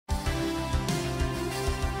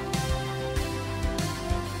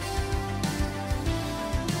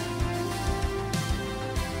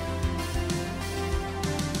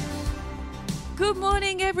Good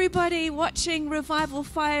morning, everybody watching Revival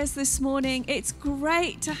Fires this morning. It's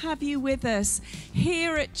great to have you with us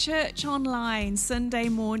here at Church Online Sunday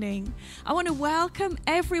morning. I want to welcome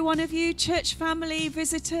every one of you, church family,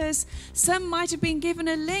 visitors. Some might have been given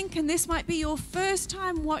a link and this might be your first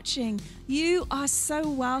time watching. You are so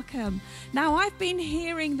welcome. Now, I've been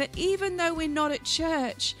hearing that even though we're not at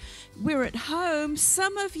church, we're at home,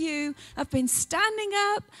 some of you have been standing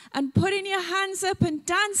up and putting your hands up and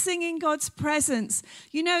dancing in God's presence.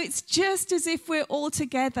 You know, it's just as if we're all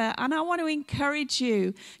together. And I want to encourage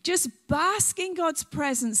you, just bask in God's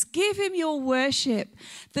presence. Give him your worship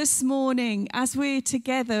this morning as we're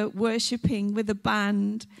together worshiping with a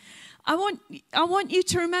band. I want you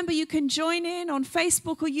to remember you can join in on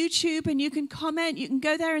Facebook or YouTube and you can comment. You can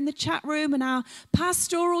go there in the chat room and our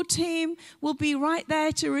pastoral team will be right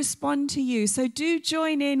there to respond to you. So do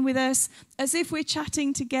join in with us as if we're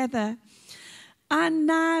chatting together. And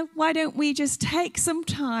now, why don't we just take some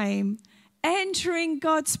time entering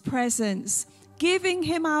God's presence, giving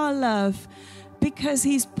him our love because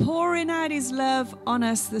he's pouring out his love on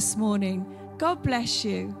us this morning. God bless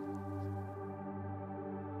you.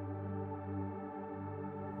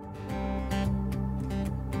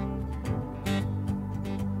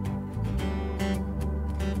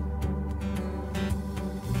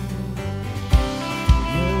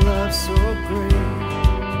 So great,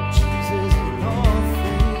 Jesus in all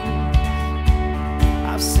things.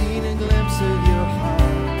 I've seen a glimpse of your heart,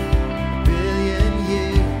 a billion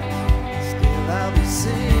years. Still I'll be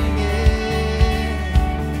singing.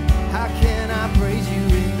 How can I praise you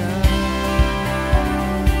enough?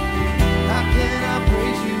 How can I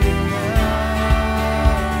praise you enough?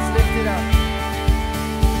 Let's lift it up.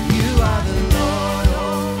 You are the Lord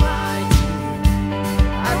Almighty.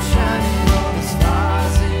 I'm shining all the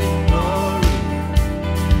stars in glory.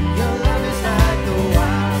 Your love is like the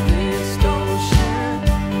wildest ocean.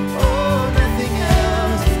 Oh, nothing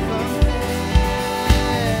else compares.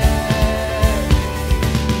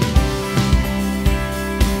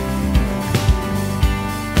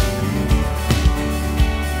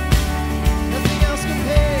 Nothing else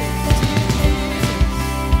compares to you, Jesus.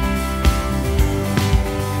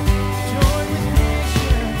 Join with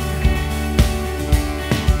creation.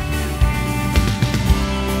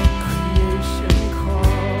 Creation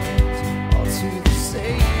calls all to the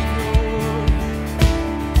Savior.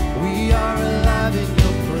 We are alive in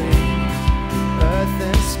your praise, earth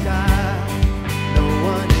and sky. No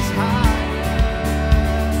one is higher.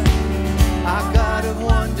 Our God of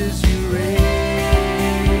wonders you reign.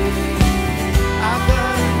 Our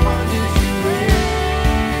God of wonders you reign.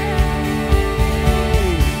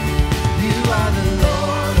 You are the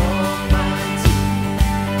Lord Almighty.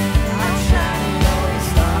 I'm shining all the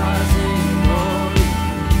stars in glory.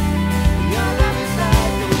 Your love is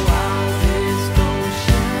like the wildest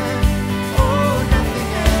ocean. Oh, nothing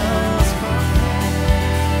else compares.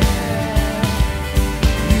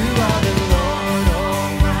 You are the Lord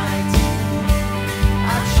Almighty.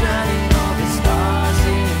 I'm shining all the stars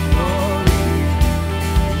in glory.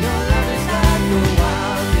 Your love is like the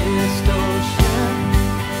wildest ocean.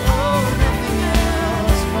 Oh, nothing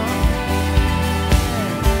else compares.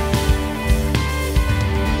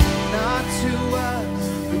 Not to us,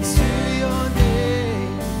 but to your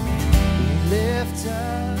name, we lift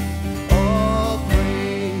up all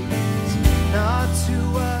praise. Not to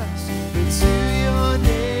us, but to your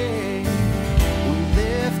name, we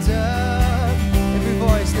lift up. Every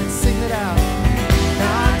voice, let's sing it out.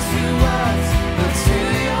 Not to us, but to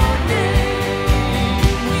your name,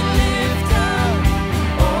 we lift up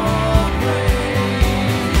all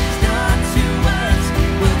praise. Not to us,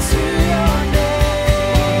 but to your name,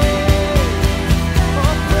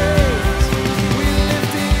 all praise. We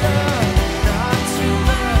lift it up. Not to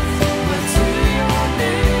us, but to your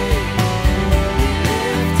name, we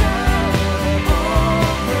lift up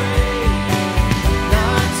all praise.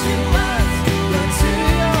 Not to us, but to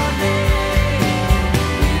your name,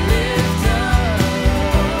 we lift up.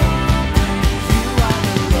 You are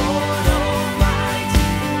the Lord Almighty.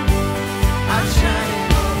 I'm shining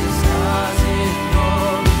all the stars in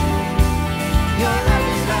glory. Your love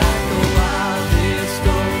is like the wildest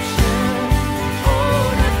ocean. Oh,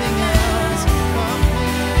 nothing else compares.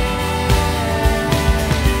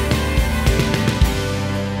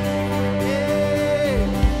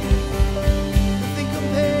 Nothing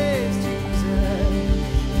compares, Jesus.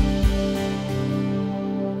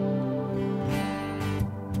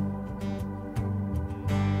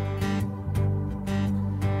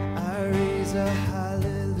 I raise a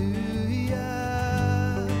hallelujah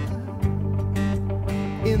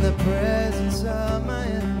in the presence of my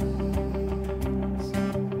enemies.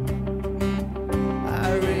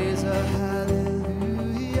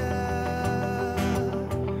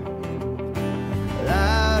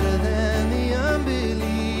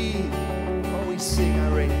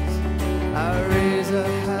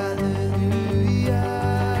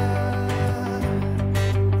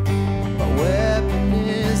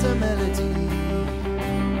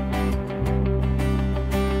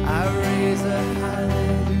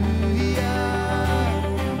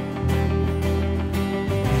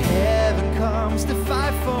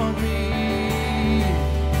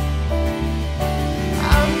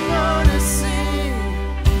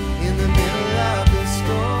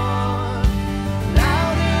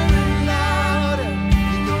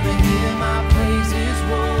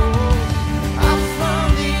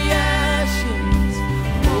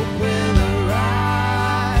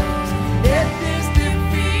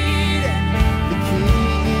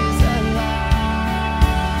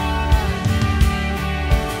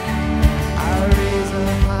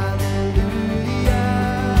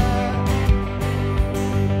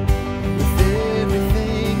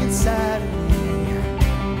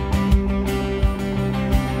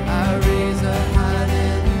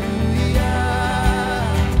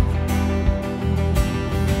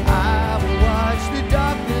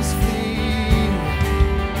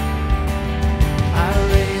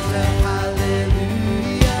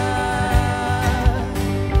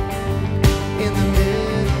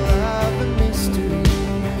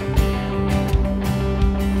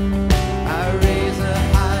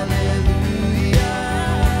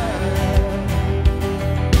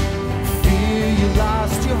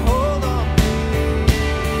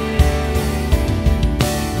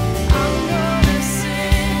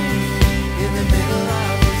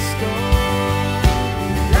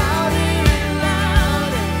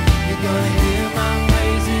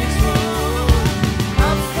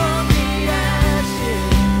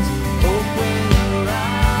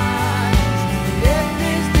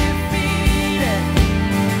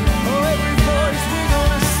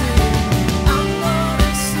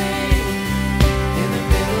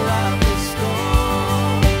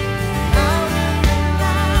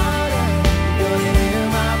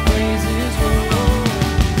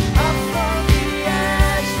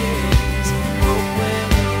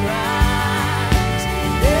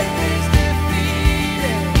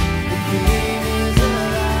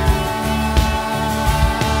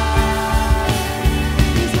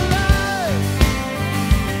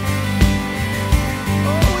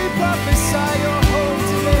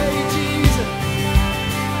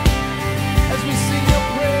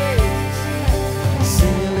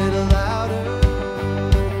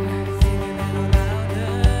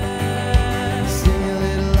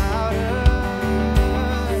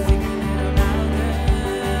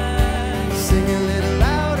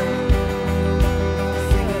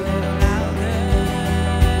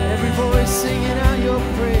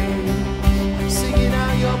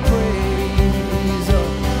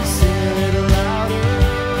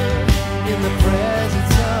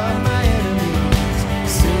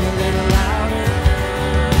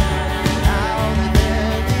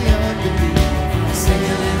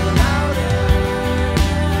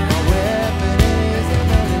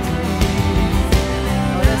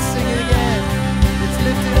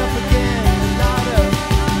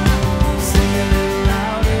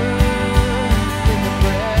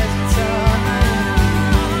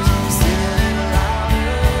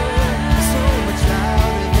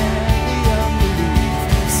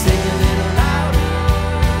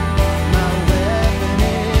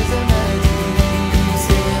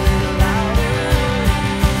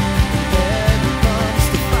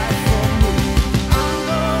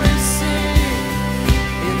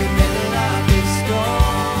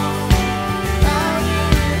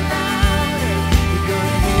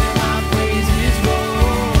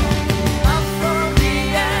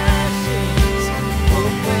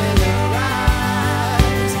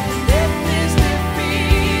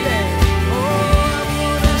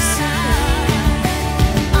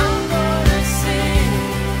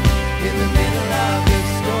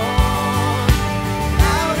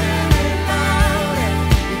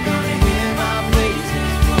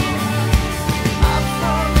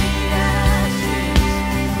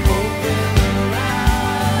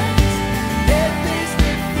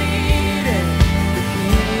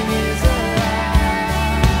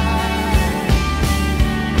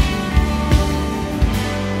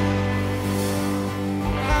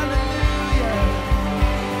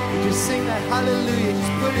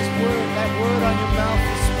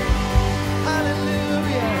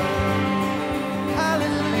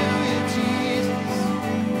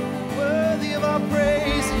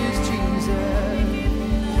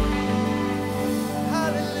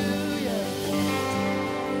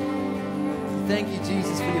 Thank you,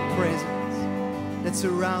 Jesus, for your presence that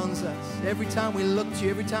surrounds us. Every time we look to you,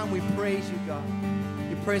 every time we praise you, God,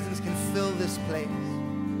 your presence can fill this place.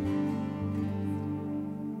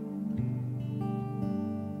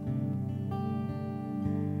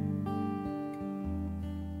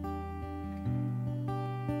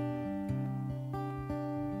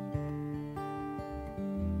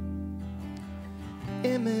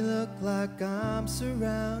 It may look like I'm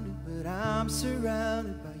surrounded, but I'm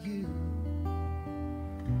surrounded by you.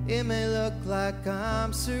 It may look like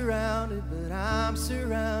I'm surrounded, but I'm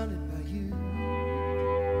surrounded by you.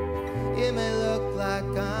 It may look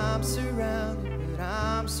like I'm surrounded, but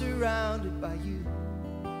I'm surrounded by you.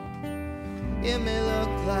 It may look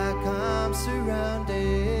like I'm surrounded.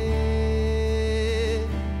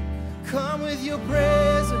 Come with your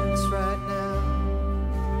presence right now.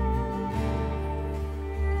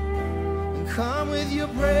 Come with your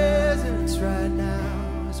presence right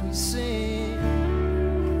now as we sing.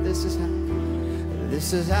 This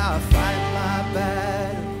is how I fight my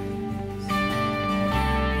battles.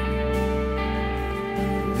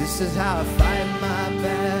 This is how I fight my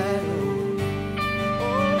battles.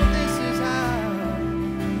 Oh, this is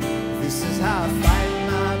how I fight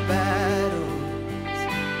my battles.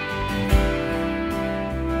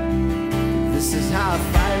 This is how I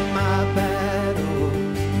fight my battles.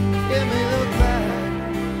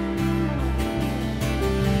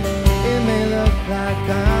 It may look like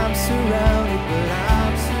I'm surrounded, but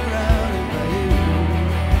I'm surrounded by you.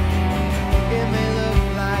 It may look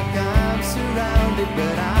like I'm surrounded,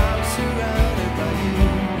 but I'm surrounded by you.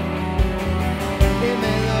 It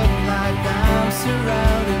may look like I'm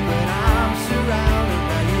surrounded, but I'm surrounded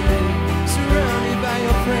by you. Surrounded by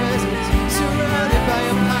your presence, surrounded by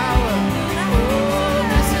your power. Oh,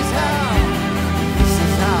 this is how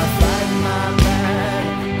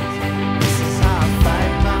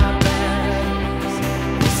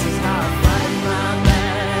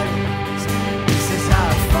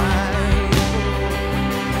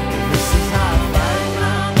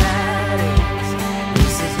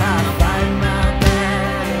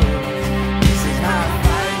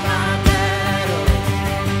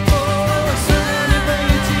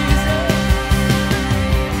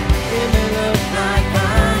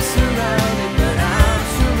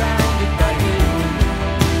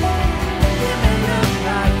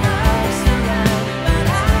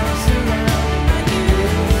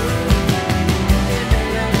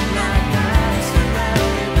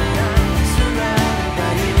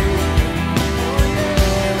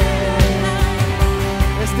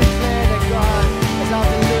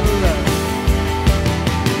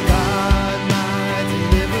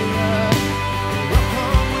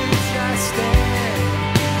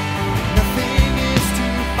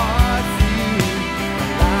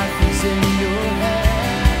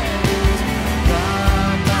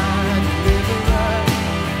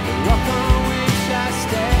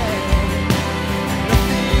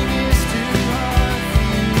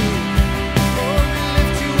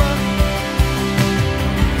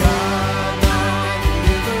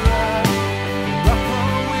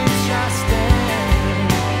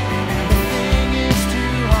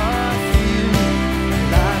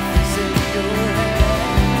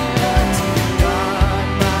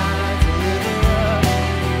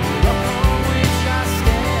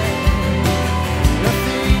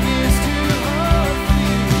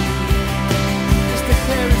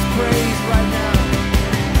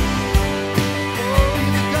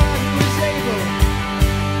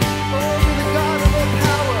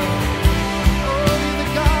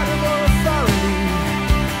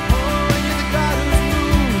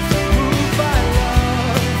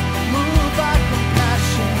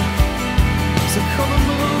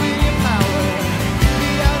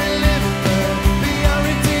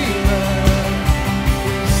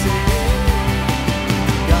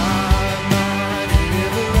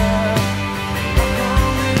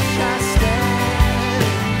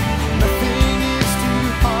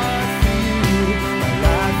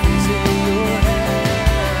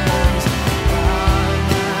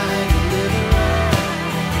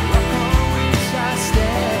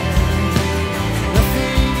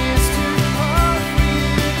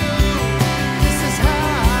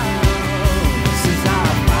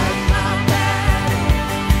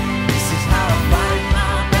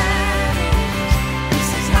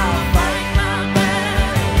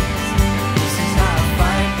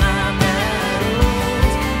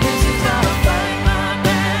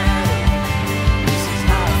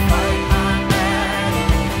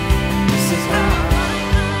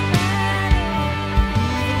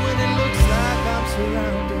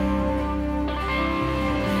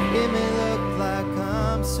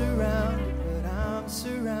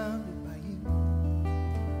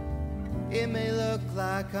look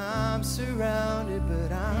like I'm surrounded,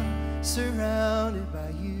 but I'm surrounded by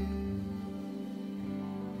you.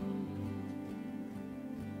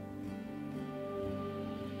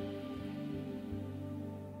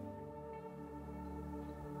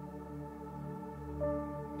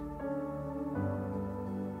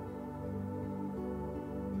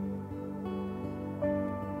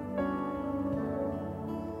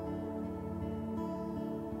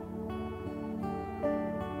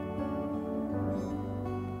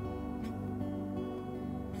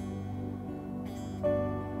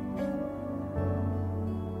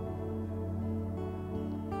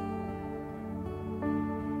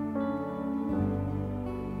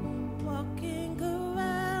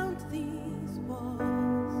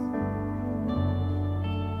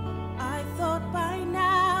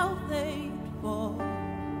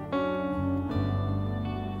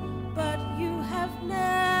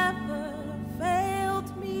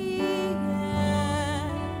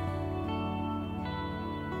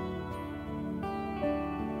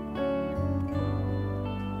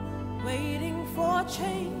 Waiting for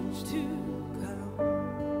change to come,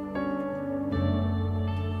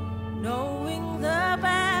 knowing the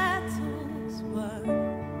battle's won,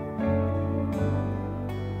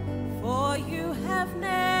 for you have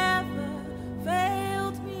never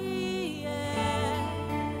failed me yet.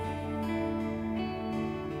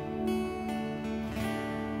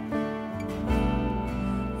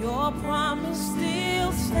 Your promise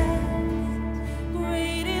still stands,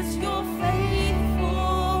 great is your faithfulness.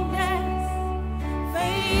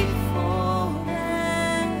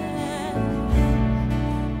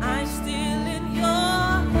 I'm still in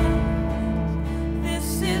your hands.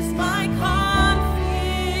 This is my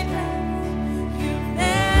confidence. You've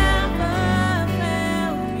never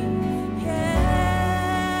failed me yet.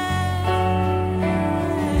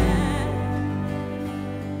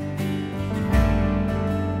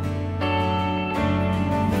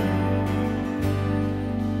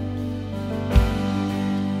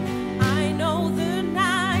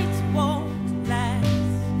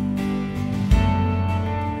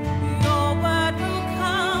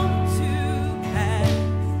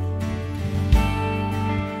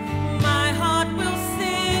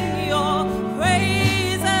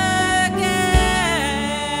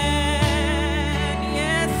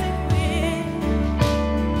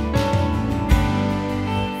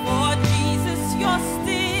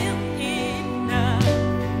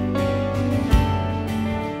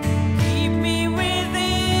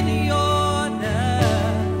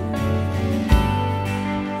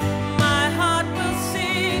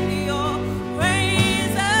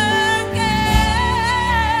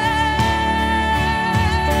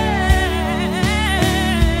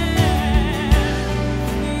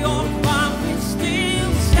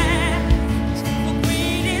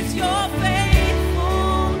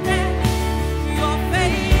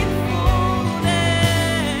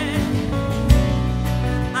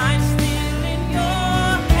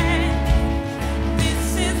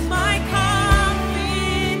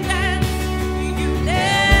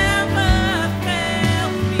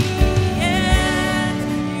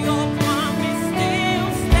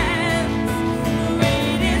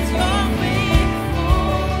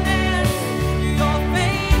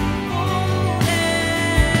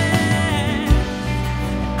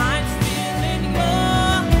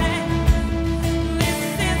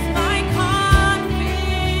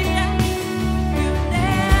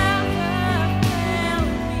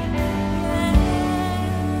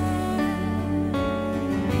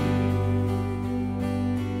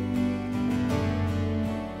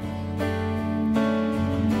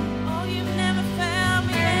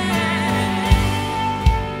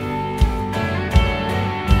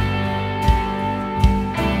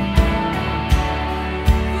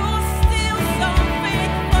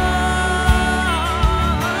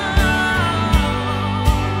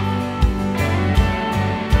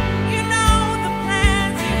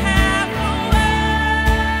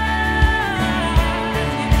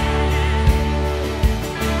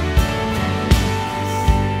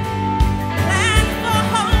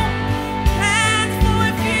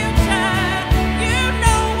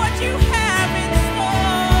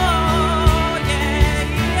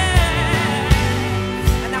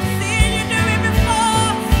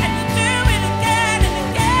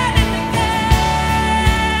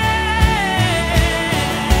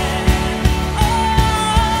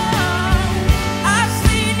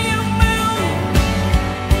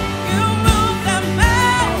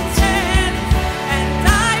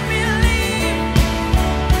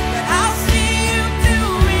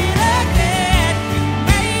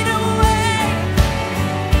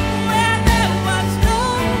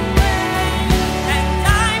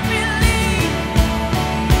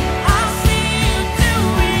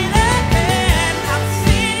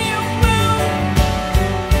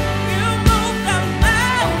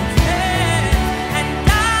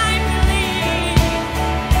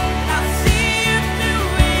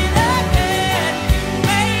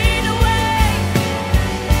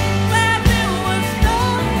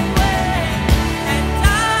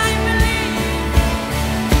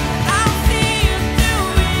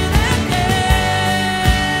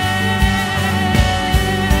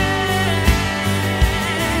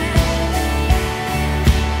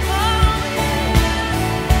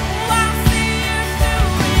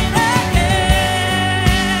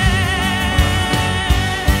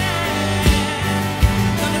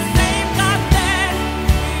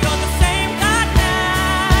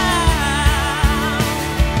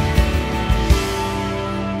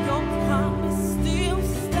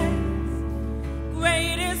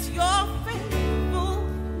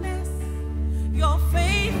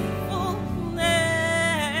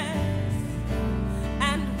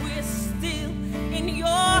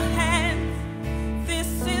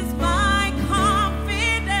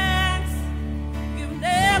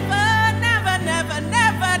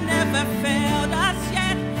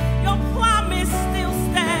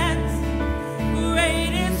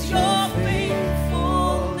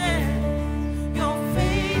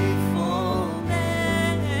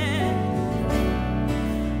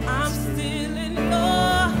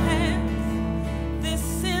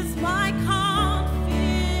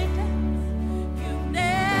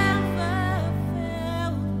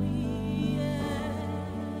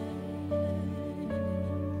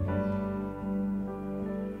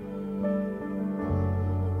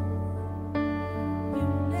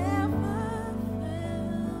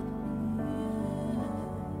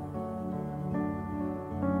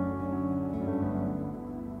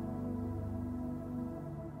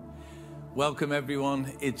 Welcome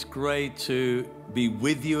everyone. It's great to be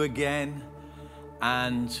with you again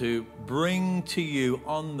and to bring to you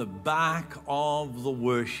on the back of the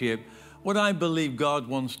worship what I believe God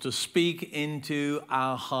wants to speak into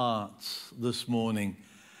our hearts this morning.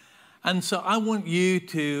 And so I want you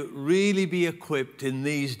to really be equipped in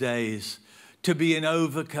these days to be an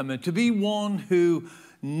overcomer, to be one who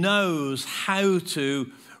knows how to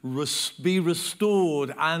be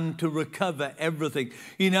restored and to recover everything.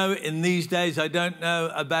 You know, in these days, I don't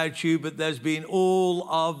know about you, but there's been all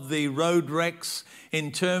of the road wrecks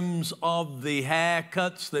in terms of the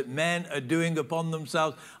haircuts that men are doing upon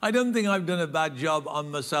themselves. I don't think I've done a bad job on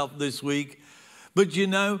myself this week. But you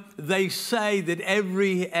know, they say that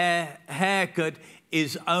every haircut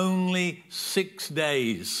is only 6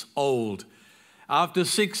 days old. After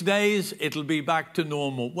 6 days, it'll be back to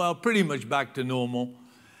normal. Well, pretty much back to normal.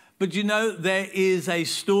 But you know, there is a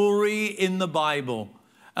story in the Bible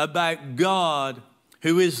about God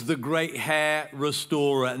who is the great hair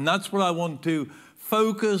restorer. And that's what I want to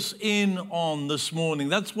focus in on this morning.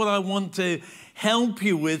 That's what I want to help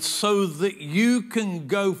you with so that you can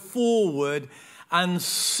go forward and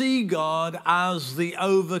see God as the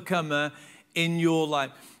overcomer in your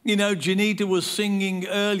life. You know, Janita was singing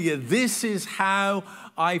earlier, this is how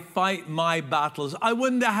I fight my battles. I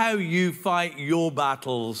wonder how you fight your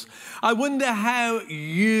battles. I wonder how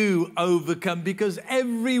you overcome, because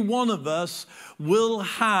every one of us will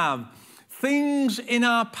have things in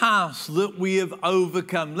our past that we have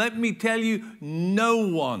overcome. Let me tell you, no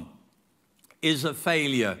one is a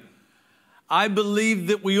failure. I believe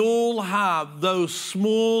that we all have those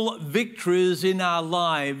small victories in our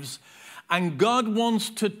lives, and God wants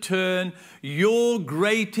to turn your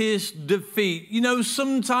greatest defeat. You know,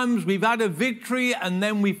 sometimes we've had a victory and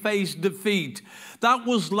then we face defeat. That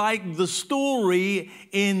was like the story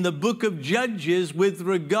in the book of Judges with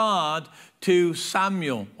regard to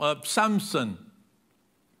Samson.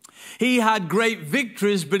 He had great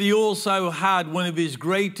victories, but he also had one of his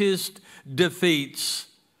greatest defeats.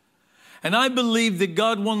 And I believe that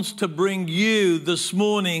God wants to bring you this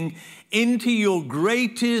morning into your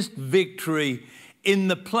greatest victory in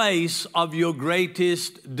the place of your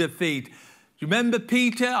greatest defeat. Remember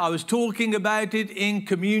Peter? I was talking about it in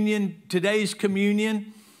communion, today's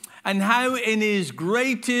communion, and how in his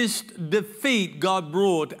greatest defeat God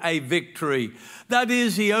brought a victory. That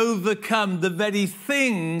is, he overcome the very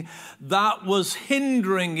thing that was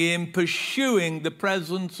hindering him pursuing the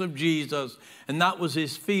presence of Jesus, and that was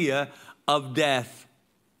his fear of death.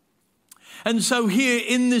 And so here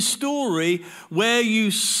in this story where you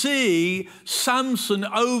see Samson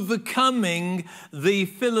overcoming the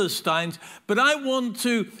Philistines, but I want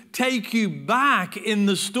to take you back in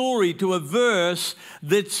the story to a verse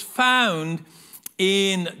that's found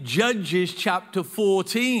in Judges chapter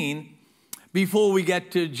 14 before we get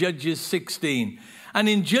to Judges 16. And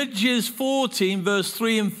in Judges 14 verse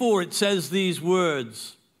 3 and 4 it says these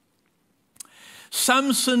words.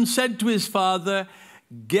 Samson said to his father,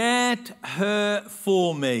 "Get her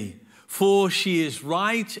for me, for she is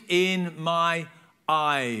right in my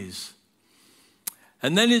eyes."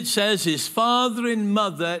 And then it says his father and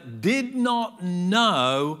mother did not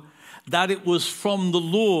know that it was from the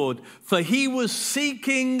Lord, for he was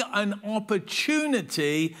seeking an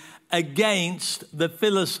opportunity against the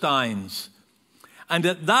Philistines. And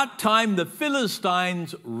at that time the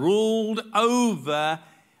Philistines ruled over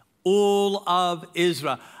all of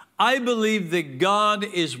Israel. I believe that God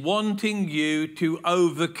is wanting you to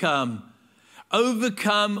overcome.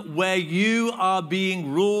 Overcome where you are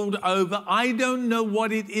being ruled over. I don't know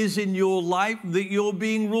what it is in your life that you're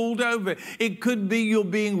being ruled over. It could be you're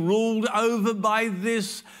being ruled over by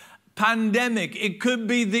this pandemic. It could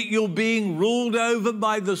be that you're being ruled over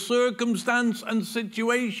by the circumstance and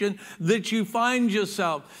situation that you find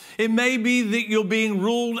yourself. It may be that you're being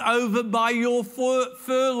ruled over by your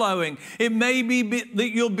furloughing. It may be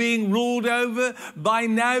that you're being ruled over by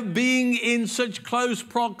now being in such close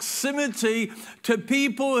proximity to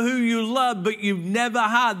people who you love, but you've never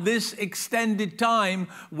had this extended time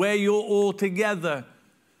where you're all together.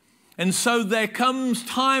 And so there comes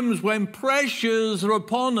times when pressures are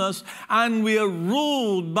upon us and we are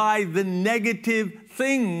ruled by the negative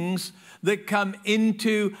things that come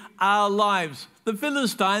into our lives. The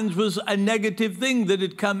Philistines was a negative thing that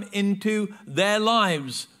had come into their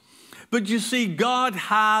lives. But you see, God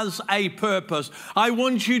has a purpose. I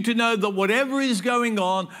want you to know that whatever is going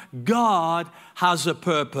on, God has a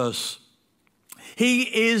purpose. He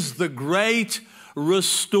is the great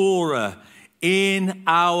restorer in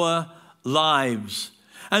our lives.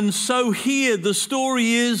 And so here the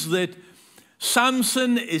story is that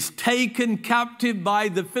Samson is taken captive by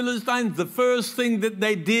the Philistines. The first thing that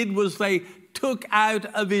they did was they took out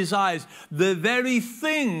of his eyes the very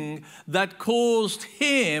thing that caused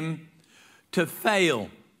him to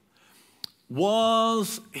fail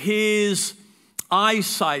was his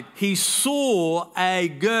eyesight. He saw a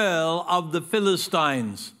girl of the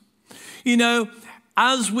Philistines. You know,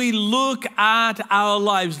 as we look at our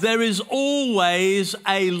lives, there is always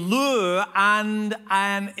a lure and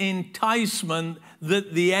an enticement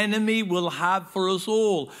that the enemy will have for us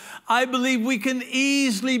all. I believe we can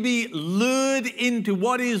easily be lured into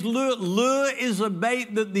what is lure. Lure is a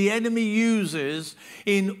bait that the enemy uses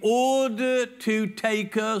in order to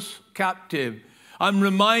take us captive. I'm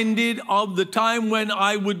reminded of the time when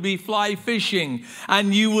I would be fly fishing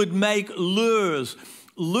and you would make lures.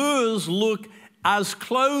 Lures look as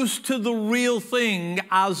close to the real thing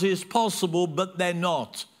as is possible, but they're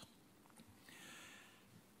not.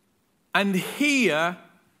 And here,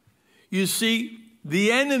 you see,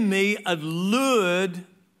 the enemy had lured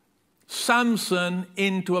Samson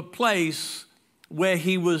into a place where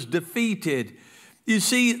he was defeated. You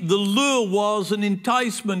see, the lure was an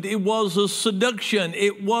enticement. It was a seduction.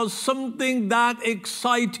 It was something that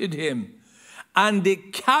excited him. And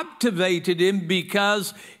it captivated him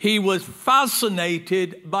because he was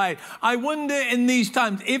fascinated by it. I wonder in these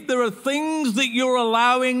times if there are things that you're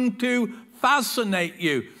allowing to fascinate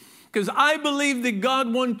you. Because I believe that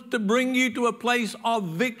God wants to bring you to a place of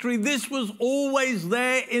victory. This was always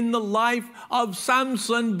there in the life of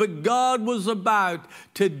Samson, but God was about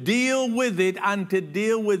to deal with it and to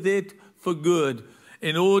deal with it for good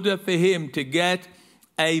in order for him to get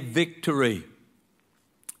a victory.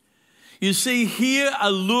 You see, here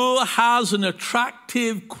a lure has an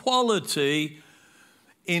attractive quality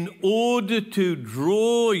in order to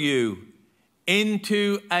draw you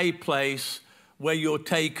into a place where you're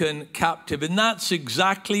taken captive. And that's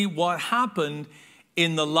exactly what happened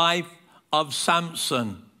in the life of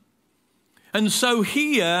Samson. And so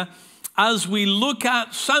here, as we look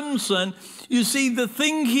at Samson, you see the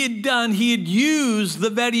thing he had done, he had used the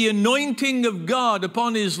very anointing of God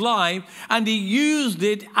upon his life, and he used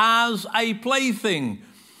it as a plaything.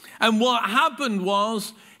 And what happened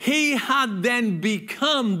was, he had then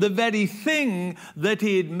become the very thing that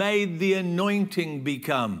he had made the anointing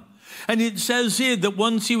become. And it says here that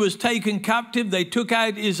once he was taken captive, they took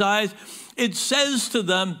out his eyes. It says to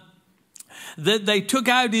them that they took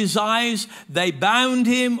out his eyes, they bound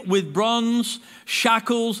him with bronze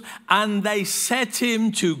shackles, and they set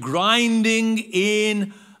him to grinding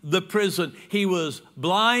in the prison. He was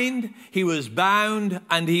blind, he was bound,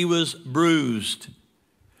 and he was bruised.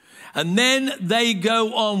 And then they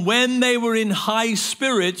go on. When they were in high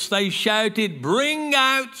spirits, they shouted, "Bring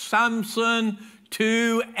out Samson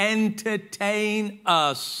to entertain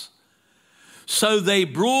us." So they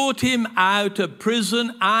brought him out of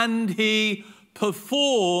prison and he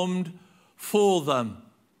performed for them.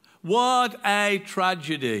 What a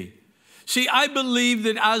tragedy. See, I believe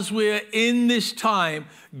that as we're in this time,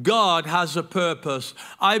 God has a purpose.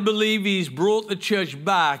 I believe he's brought the church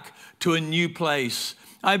back to a new place.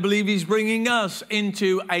 I believe he's bringing us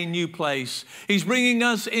into a new place. He's bringing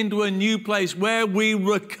us into a new place where we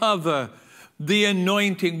recover the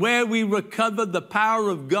anointing, where we recover the power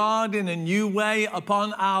of God in a new way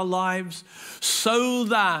upon our lives, so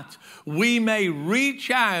that we may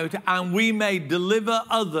reach out and we may deliver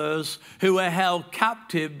others who are held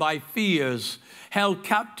captive by fears, held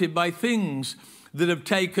captive by things that have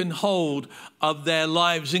taken hold of their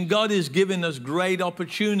lives. And God has given us great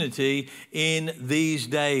opportunity in these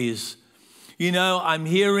days. You know, I'm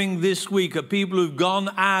hearing this week of people who've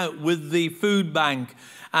gone out with the food bank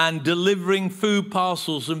and delivering food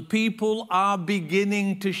parcels, and people are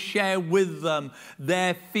beginning to share with them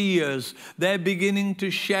their fears. They're beginning to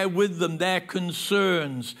share with them their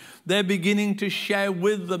concerns. They're beginning to share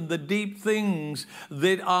with them the deep things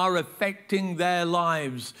that are affecting their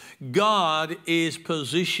lives. God is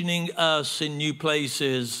positioning us in new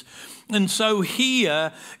places. And so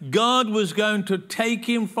here, God was going to take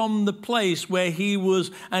him from the place where he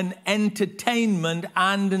was an entertainment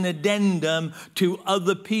and an addendum to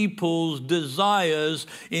other people's desires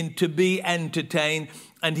to be entertained.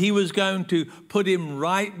 And he was going to put him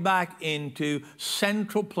right back into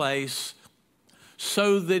central place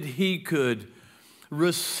so that he could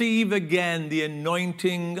receive again the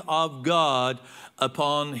anointing of God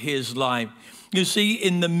upon his life. You see,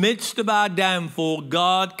 in the midst of our downfall,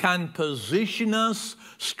 God can position us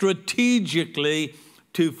strategically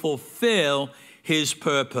to fulfill his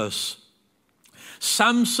purpose.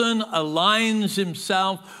 Samson aligns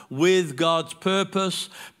himself with God's purpose,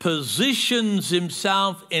 positions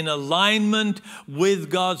himself in alignment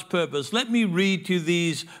with God's purpose. Let me read you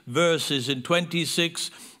these verses in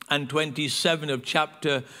 26 and 27 of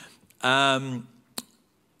chapter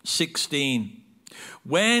 16.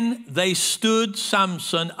 When they stood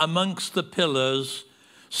Samson amongst the pillars,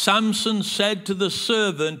 Samson said to the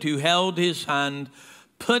servant who held his hand,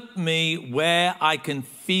 "Put me where I can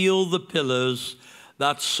feel the pillars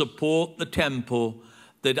that support the temple,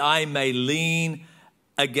 that I may lean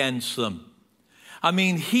against them." I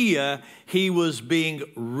mean, here he was being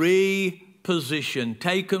repositioned,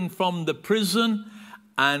 taken from the prison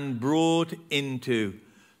and brought into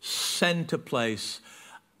center place.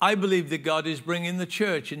 I believe that God is bringing the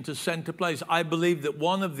church into center place. I believe that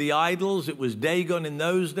one of the idols, it was Dagon in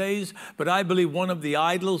those days, but I believe one of the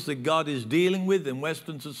idols that God is dealing with in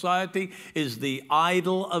Western society is the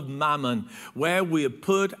idol of mammon, where we have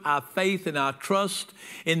put our faith and our trust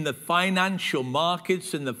in the financial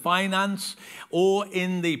markets, in the finance, or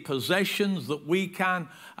in the possessions that we can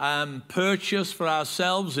purchase for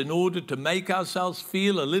ourselves in order to make ourselves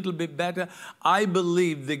feel a little bit better. I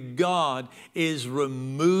believe that God is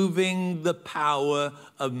removing the power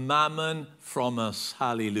of mammon from us.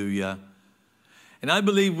 Hallelujah. And I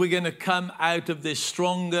believe we're going to come out of this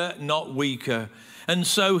stronger, not weaker. And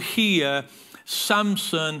so here,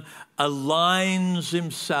 Samson aligns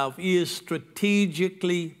himself. He is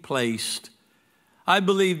strategically placed. I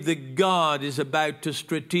believe that God is about to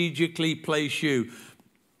strategically place you.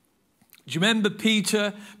 Do you remember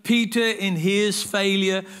Peter? Peter, in his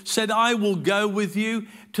failure, said, "I will go with you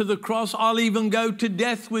to the cross. I'll even go to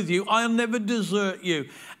death with you. I'll never desert you."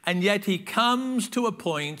 And yet he comes to a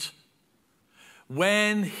point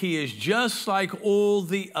when he is just like all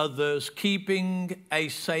the others, keeping a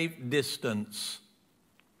safe distance.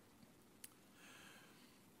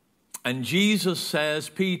 And Jesus says,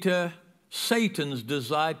 "Peter, Satan's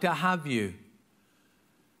desired to have you,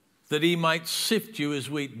 that he might sift you as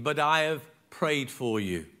wheat, but I have prayed for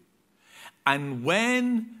you. And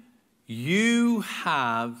when you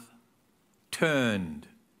have turned,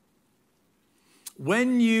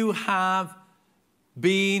 when you have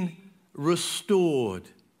been restored,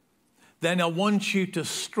 then I want you to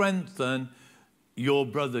strengthen your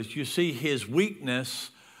brothers." You see, his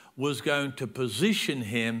weakness was going to position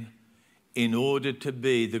him in order to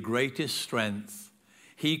be the greatest strength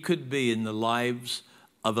he could be in the lives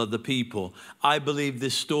of other people. I believe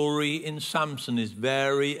this story in Samson is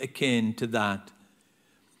very akin to that.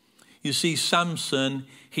 You see, Samson,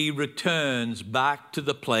 he returns back to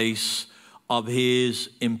the place of his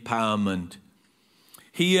empowerment.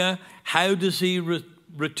 Here, how does he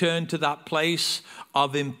return to that place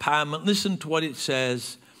of empowerment? Listen to what it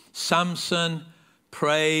says. Samson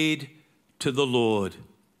prayed to the Lord.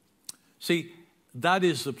 See, that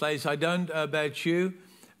is the place. I don't know about you,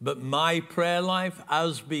 but my prayer life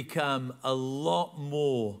has become a lot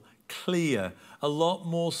more clear, a lot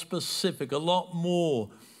more specific, a lot more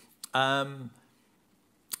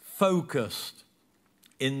focused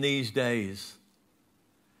in these days.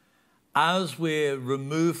 As we're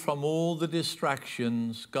removed from all the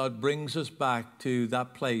distractions, God brings us back to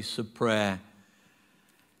that place of prayer.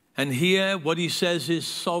 And here what he says is,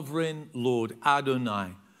 "Sovereign Lord,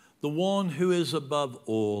 Adonai," the one who is above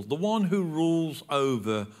all, the one who rules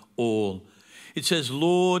over all. It says,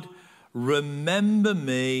 "Lord, remember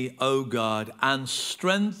me, O God, and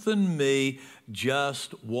strengthen me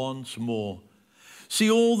just once more."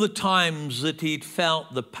 See, all the times that he'd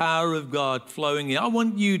felt the power of God flowing in, I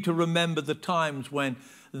want you to remember the times when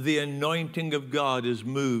the anointing of God has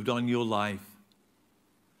moved on your life.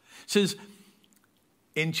 It says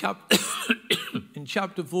in chapter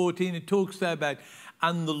 14, it talks there about,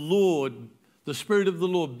 "And the Lord, the Spirit of the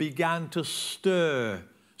Lord began to stir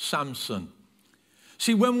Samson."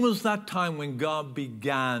 See, when was that time when God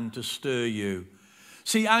began to stir you?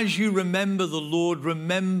 See, as you remember the Lord,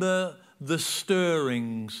 remember the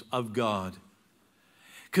stirrings of God.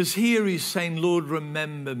 Because here he's saying, "Lord,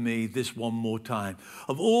 remember me this one more time.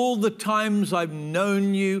 Of all the times I've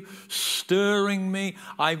known you stirring me,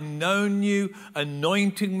 I've known you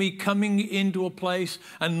anointing me, coming into a place,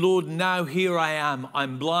 and Lord, now here I am.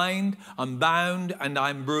 I'm blind, I'm bound, and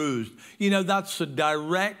I'm bruised." You know, that's a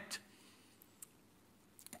direct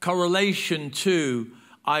correlation to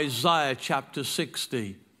Isaiah chapter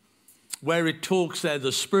 60. Where it talks there,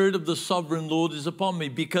 "The Spirit of the Sovereign Lord is upon me,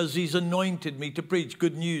 because he's anointed me to preach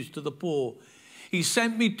good news to the poor. He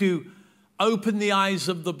sent me to open the eyes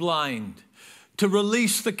of the blind, to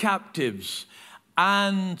release the captives,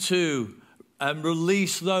 and to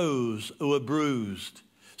release those who are bruised."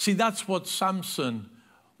 See, that's what Samson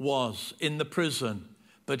was in the prison.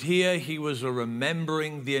 But here he was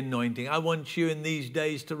remembering the anointing. I want you in these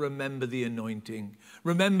days to remember the anointing.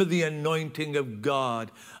 Remember the anointing of God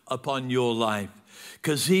upon your life.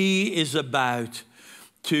 Because he is about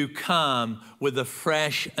to come with a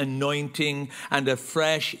fresh anointing and a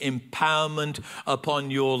fresh empowerment upon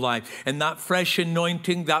your life. And that fresh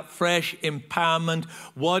anointing, that fresh empowerment,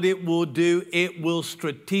 what it will do, it will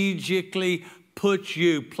strategically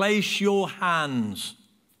place your hands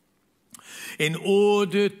in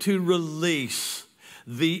order to release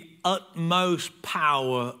the utmost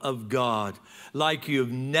power of God like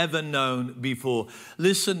you've never known before.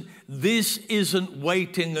 Listen, this isn't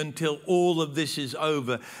waiting until all of this is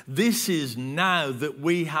over. This is now that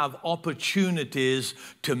we have opportunities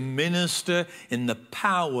to minister in the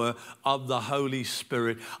power of the Holy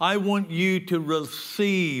Spirit. I want you to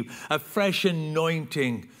receive a fresh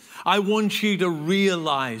anointing. I want you to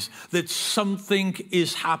realize that something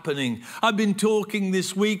is happening. I've been talking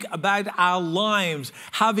this week about our lives,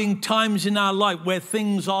 having times in our life where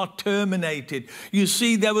things are terminated. You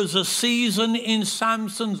see, there was a season in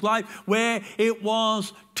Samson's life where it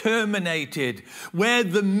was terminated, where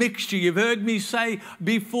the mixture, you've heard me say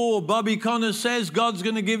before, Bobby Connor says God's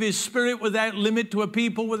going to give his spirit without limit to a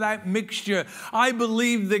people without mixture. I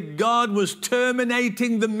believe that God was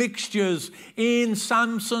terminating the mixtures in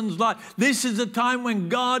Samson's life. This is a time when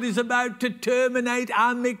God is about to terminate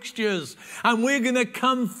our mixtures, and we're going to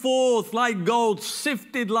come forth like gold,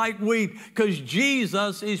 sifted like wheat, because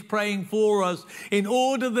Jesus is praying for us in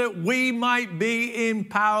order that we might be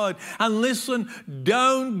empowered. And listen,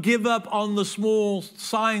 don't give up on the small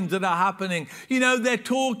signs that are happening. You know, they're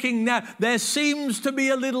talking now. There seems to be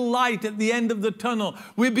a little light at the end of the tunnel.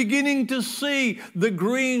 We're beginning to see the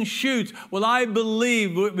green shoots. Well, I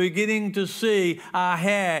believe we're beginning to see our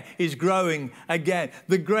hair is growing again.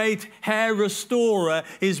 The great hair restorer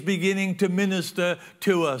is beginning to minister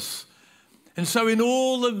to us. And so in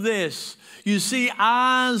all of this, you see,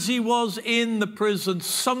 as he was in the prison,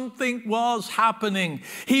 something was happening.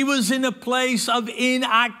 He was in a place of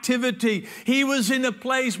inactivity. He was in a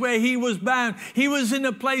place where he was bound. He was in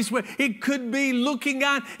a place where it could be looking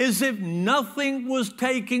at as if nothing was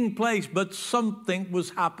taking place, but something was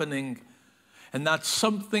happening. And that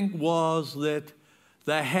something was that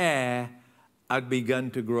the hair had begun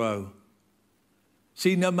to grow.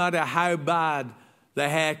 See, no matter how bad the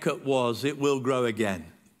haircut was, it will grow again.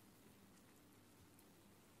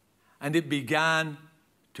 And it began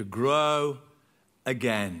to grow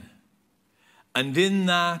again. And in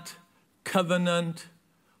that, covenant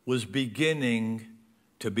was beginning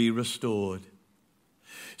to be restored.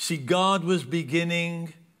 See, God was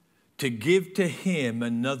beginning to give to him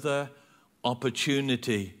another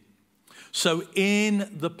opportunity. So in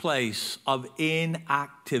the place of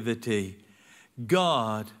inactivity,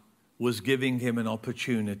 God was giving him an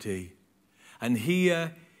opportunity. And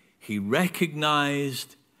here he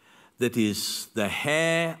recognized that the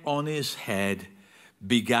hair on his head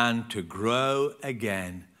began to grow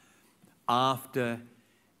again after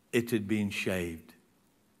it had been shaved.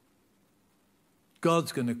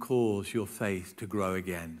 God's going to cause your faith to grow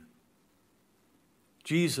again.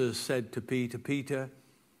 Jesus said to Peter, Peter,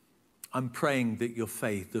 I'm praying that your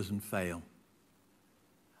faith doesn't fail.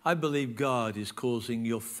 I believe God is causing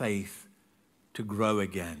your faith to grow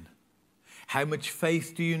again. How much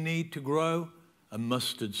faith do you need to grow? A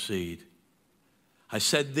mustard seed. I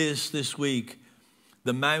said this week,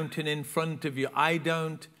 the mountain in front of you, I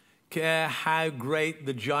don't care how great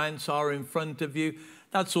the giants are in front of you.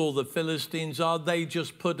 That's all the Philistines are. They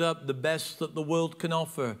just put up the best that the world can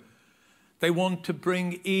offer. They want to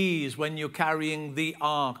bring ease when you're carrying the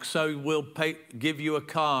ark, so we'll give you a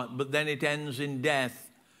cart, but then it ends in death.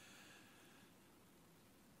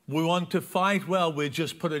 We want to fight, well, we'll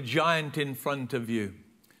just put a giant in front of you.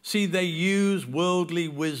 See, they use worldly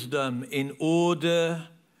wisdom in order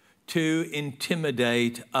to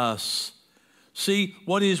intimidate us. See,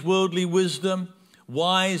 what is worldly wisdom?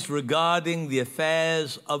 Wise regarding the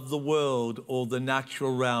affairs of the world or the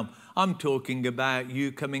natural realm. I'm talking about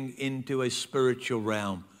you coming into a spiritual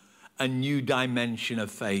realm, a new dimension of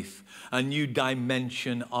faith, a new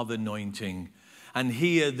dimension of anointing. And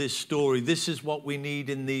hear this story. This is what we need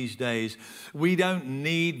in these days. We don't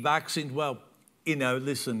need vaccines. Well, you know,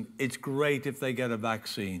 listen, it's great if they get a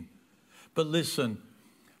vaccine. But listen,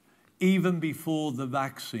 even before the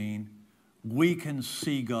vaccine, we can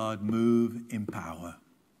see God move in power.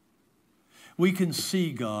 We can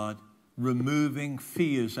see God removing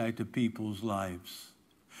fears out of people's lives.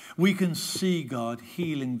 We can see God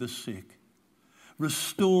healing the sick,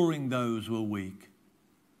 restoring those who are weak.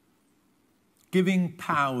 giving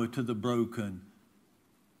power to the broken.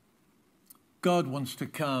 God wants to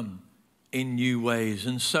come in new ways.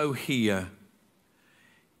 And so here,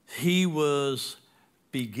 he was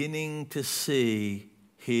beginning to see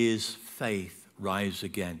his faith rise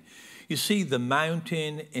again. You see, the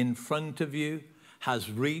mountain in front of you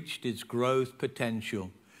has reached its growth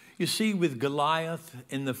potential. You see, with Goliath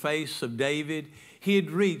in the face of David, he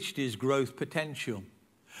had reached his growth potential.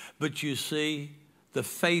 But you see, the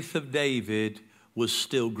faith of David was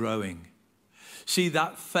still growing. See,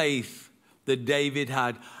 that faith that David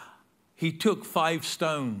had, he took 5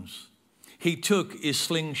 stones. He took his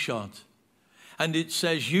slingshot. And it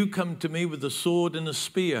says, you come to me with a sword and a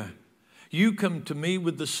spear. You come to me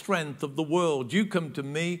with the strength of the world. You come to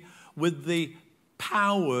me with the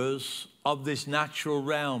powers of this natural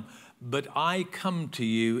realm. But I come to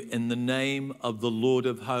you in the name of the Lord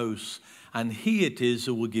of hosts. And he it is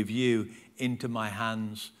who will give you into my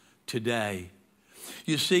hands today.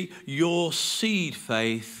 You see, your seed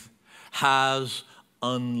faith has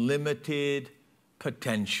unlimited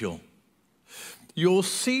potential. Your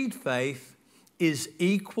seed faith is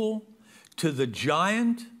equal to the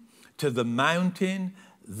giant, to the mountain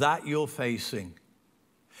that you're facing.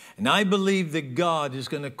 And I believe that God is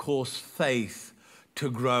going to cause faith to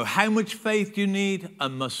grow. How much faith do you need? A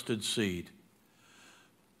mustard seed.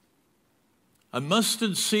 A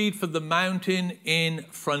mustard seed for the mountain in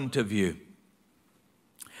front of you.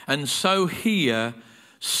 And so here,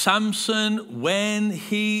 Samson, when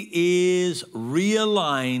he is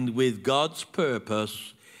realigned with God's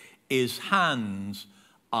purpose, his hands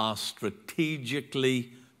are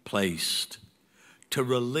strategically placed to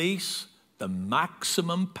release the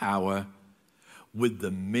maximum power with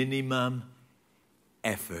the minimum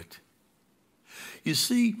effort. You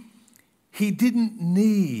see, he didn't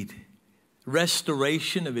need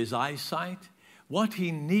restoration of his eyesight. What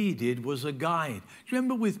he needed was a guide. Do you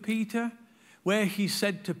remember with Peter, where he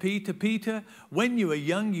said to Peter, Peter, when you were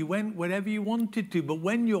young, you went wherever you wanted to, but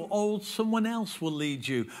when you're old, someone else will lead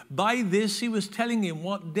you. By this, he was telling him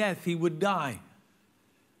what death he would die.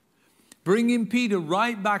 Bringing Peter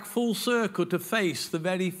right back full circle to face the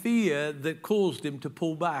very fear that caused him to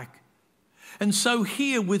pull back. And so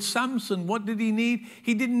here with Samson, what did he need?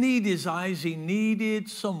 He didn't need his eyes. He needed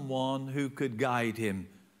someone who could guide him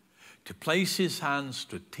to place his hands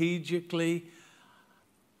strategically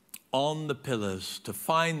on the pillars, to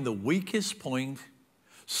find the weakest point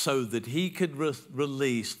so that he could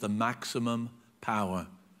release the maximum power.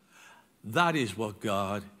 That is what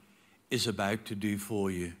God is about to do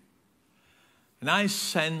for you. And I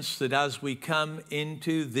sense that as we come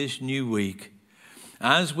into this new week,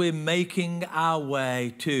 as we're making our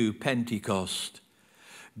way to Pentecost,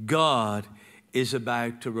 God is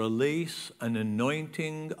about to release an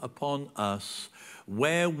anointing upon us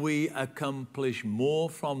where we accomplish more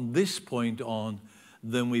from this point on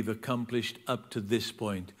than we've accomplished up to this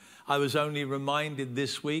point. I was only reminded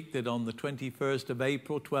this week that on the 21st of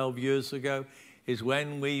April, 12 years ago, is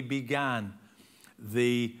when we began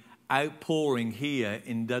the outpouring here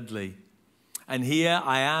in Dudley. And here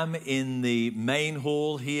I am in the main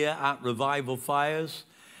hall here at Revival Fires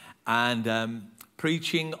and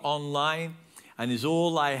preaching online. And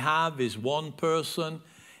all I have is one person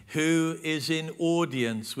who is in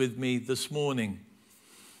audience with me this morning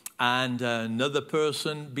and another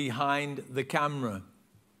person behind the camera.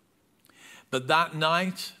 But that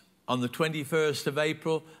night, on the 21st of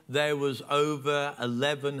April, there was over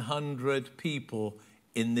 1,100 people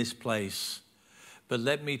in this place. But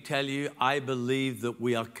let me tell you, I believe that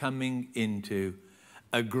we are coming into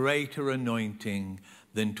a greater anointing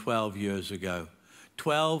than 12 years ago.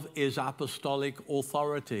 12 is apostolic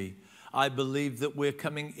authority. I believe that we're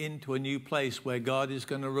coming into a new place where God is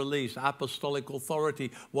going to release apostolic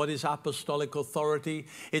authority. What is apostolic authority?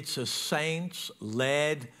 It's a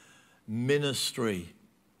saints-led ministry.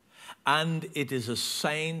 And it is a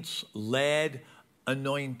saints-led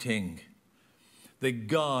anointing that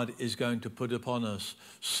God is going to put upon us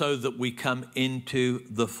so that we come into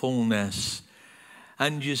the fullness.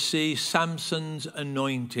 And you see, Samson's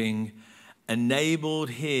anointing enabled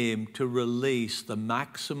him to release the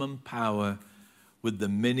maximum power with the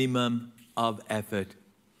minimum of effort.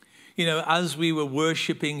 You know, as we were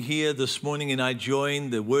worshiping here this morning, and I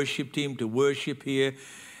joined the worship team to worship here,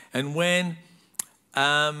 and when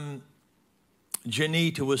Janita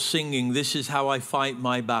was singing, "This is how I fight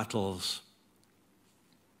my battles,"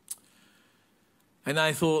 and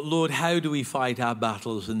I thought, Lord, how do we fight our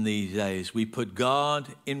battles in these days? We put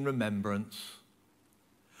God in remembrance.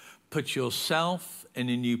 Put yourself in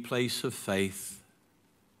a new place of faith.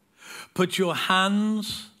 Put your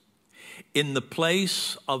hands in the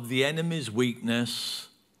place of the enemy's weakness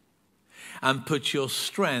and put your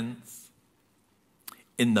strength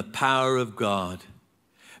in the power of God,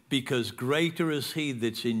 because greater is he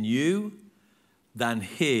that's in you than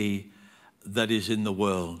he that is in the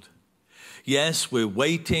world. Yes, we're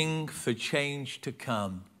waiting for change to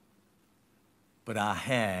come, but our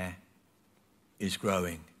hair is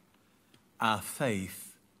growing. Our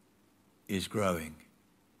faith is growing.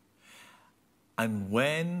 And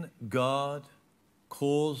when God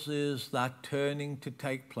causes that turning to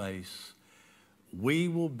take place, we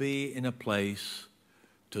will be in a place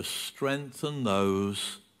to strengthen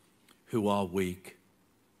those who are weak.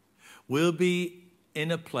 We'll be in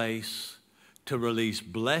a place to release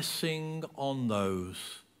blessing on those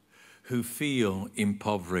who feel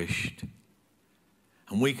impoverished.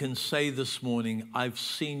 And we can say this morning, I've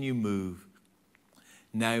seen you move.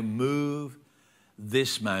 Now move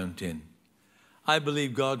this mountain. I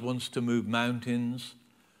believe God wants to move mountains,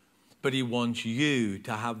 but he wants you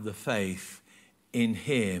to have the faith in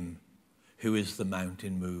him who is the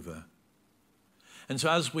mountain mover. And so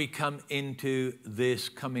as we come into this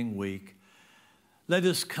coming week, let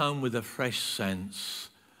us come with a fresh sense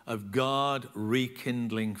of God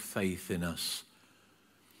rekindling faith in us.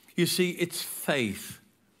 You see, it's faith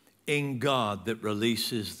in God that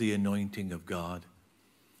releases the anointing of God.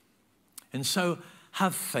 And so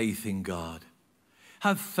have faith in God.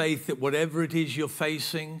 Have faith that whatever it is you're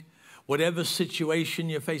facing, whatever situation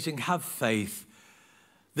you're facing, have faith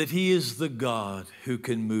that he is the God who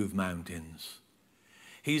can move mountains.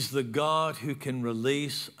 He's the God who can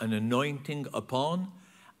release an anointing upon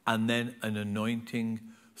and then an anointing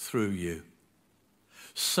through you,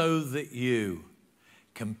 so that you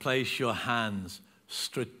can place your hands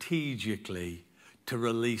strategically to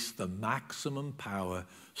release the maximum power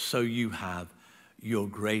so you have your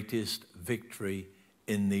greatest victory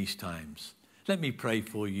in these times. Let me pray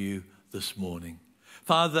for you this morning.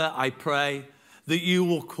 Father, I pray that you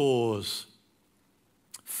will cause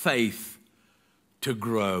faith to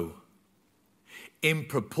grow in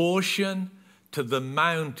proportion to the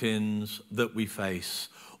mountains that we face,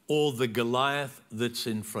 or the Goliath that's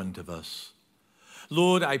in front of us.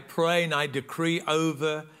 Lord, I pray and I decree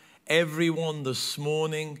over everyone this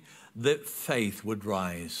morning that faith would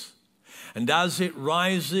rise. And as it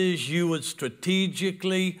rises, you would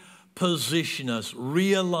strategically position us,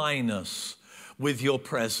 realign us with your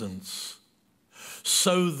presence,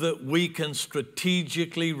 so that we can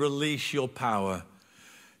strategically release your power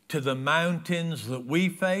to the mountains that we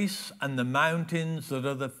face and the mountains that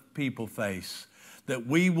other people face, that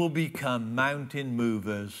we will become mountain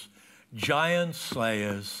movers, giant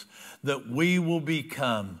slayers, that we will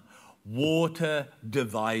become water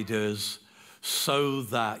dividers, so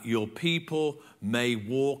that your people may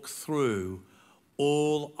walk through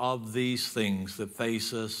all of these things that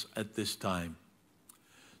face us at this time.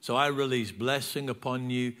 So I release blessing upon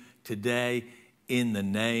you today in the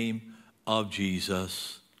name of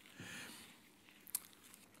Jesus.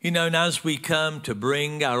 You know, and as we come to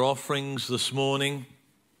bring our offerings this morning,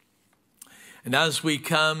 and as we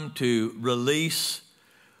come to release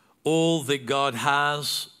all that God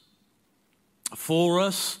has for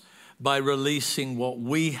us by releasing what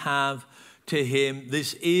we have to him,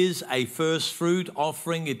 this is a first fruit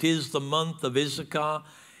offering. It is the month of Issachar.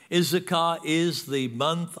 Issachar is the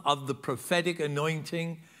month of the prophetic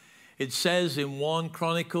anointing. It says in 1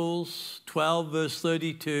 Chronicles 12 verse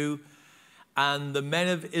 32, and the men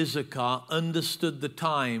of Issachar understood the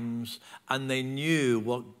times, and they knew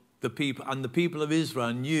what the people of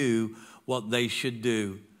Israel knew what they should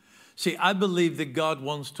do. See, I believe that God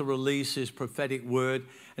wants to release his prophetic word.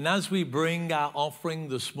 And as we bring our offering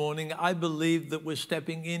this morning, I believe that we're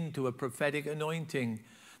stepping into a prophetic anointing.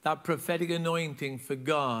 That prophetic anointing for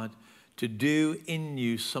God to do in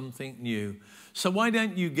you something new. So why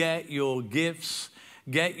don't you get your gifts,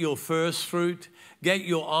 get your first fruit, get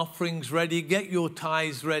your offerings ready, get your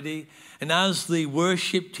tithes ready. And as the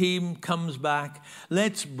worship team comes back,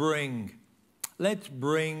 let's bring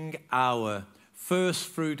our first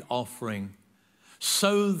fruit offering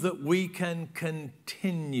so that we can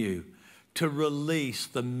continue to release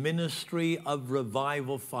the ministry of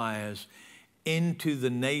revival fires into the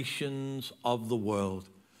nations of the world.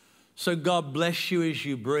 So God bless you as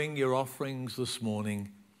you bring your offerings this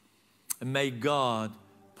morning, and may God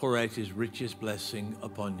pour out his richest blessing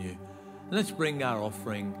upon you. Let's bring our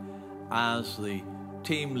offering as the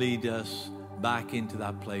team lead us back into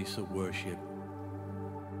that place of worship.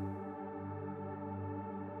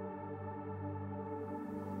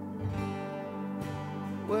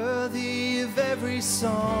 Worthy of every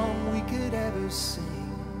song we could ever sing,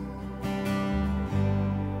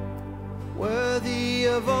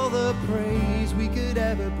 of all the praise we could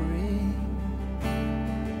ever bring,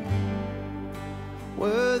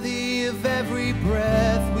 worthy of every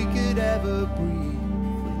breath we could ever breathe.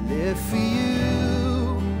 We live for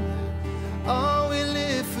you. Oh, we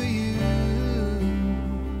live for you,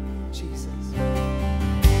 Jesus.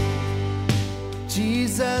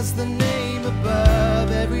 Jesus, the name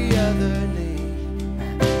above every other name.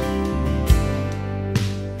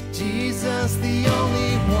 Jesus, the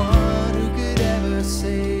only one who could ever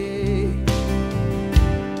save.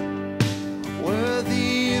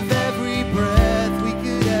 Worthy of every breath we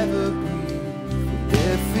could ever breathe. We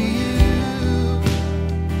live for you.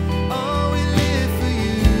 Oh, we live for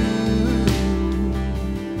you.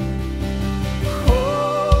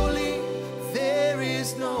 Holy, there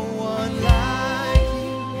is no one like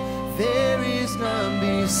you. There is none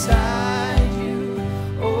beside you.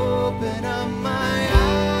 Open up my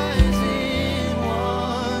eyes in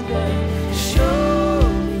wonder. Show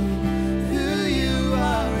me who you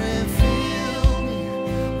are and fill me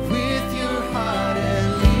with your heart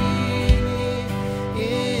and lead me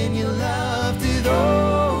in your love to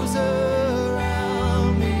those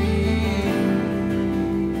around me.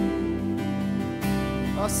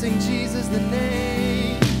 I'll sing Jesus the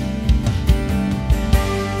name.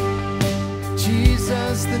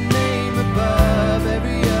 Jesus, the name above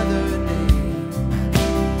every other name.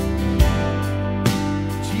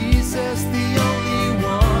 Jesus, the only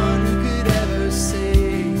one who could ever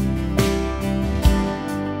save.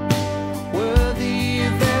 Worthy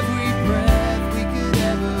of every breath we could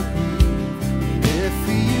ever breathe. We live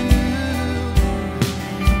for you.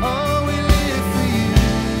 Oh, we live for you.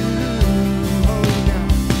 Holy now.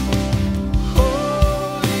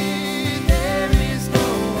 Holy, there is no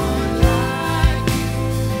one like you.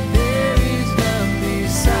 There is none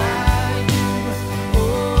beside you.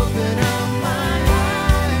 Open up my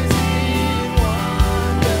eyes in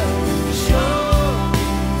wonder. Show me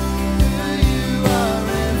who you are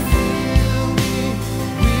and fill me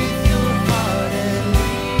with your heart and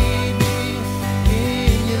lead me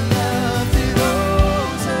in your love to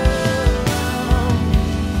those around me.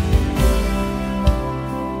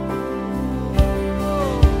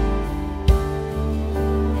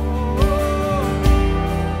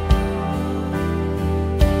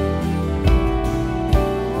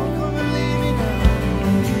 Come and lead me now.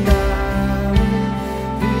 And I will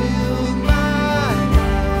build my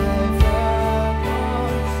life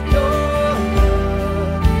upon your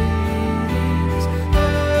love. It is a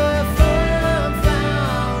firm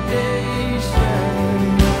foundation.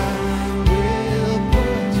 I will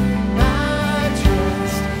put my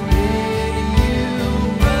trust in you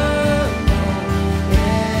alone,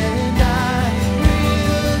 and I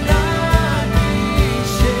will not be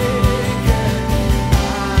shaken. I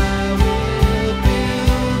will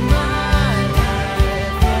build my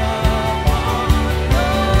life upon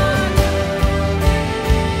your love.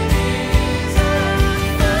 It is a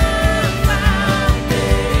firm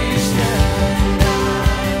foundation. I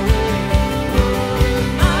will put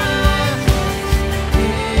my trust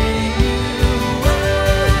in you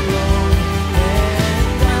alone,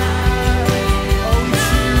 and I will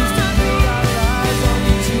choose to build our lives on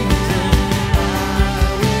you, Jesus. I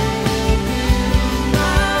will build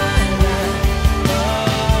my life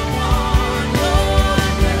upon your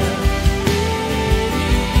love. It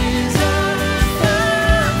is a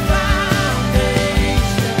firm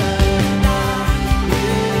foundation. I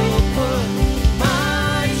will put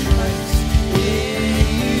my trust in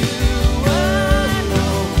you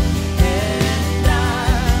alone, and I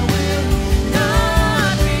will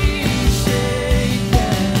not be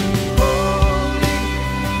shaken. Holy,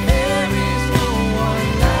 there is no one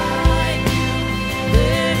like you.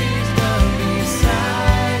 There is none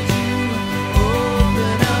beside you.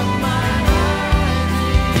 Open up my eyes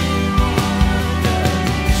in wonder.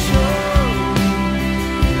 Show me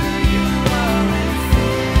who you are and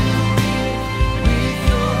fill me with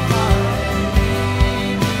your heart and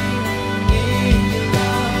lead me in your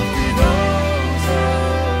love to those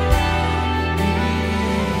around me.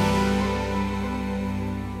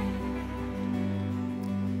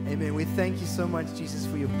 Amen. We thank you so much, Jesus,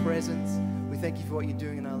 for your presence. We thank you for what you're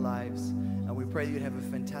doing in our lives. And we pray that you'd have a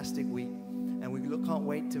fantastic week. And we can't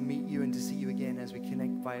wait to meet you and to see you again as we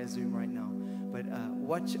connect via Zoom right now. But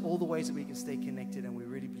watch all the ways that we can stay connected. And we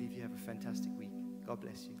really believe you have a fantastic week. God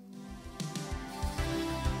bless you.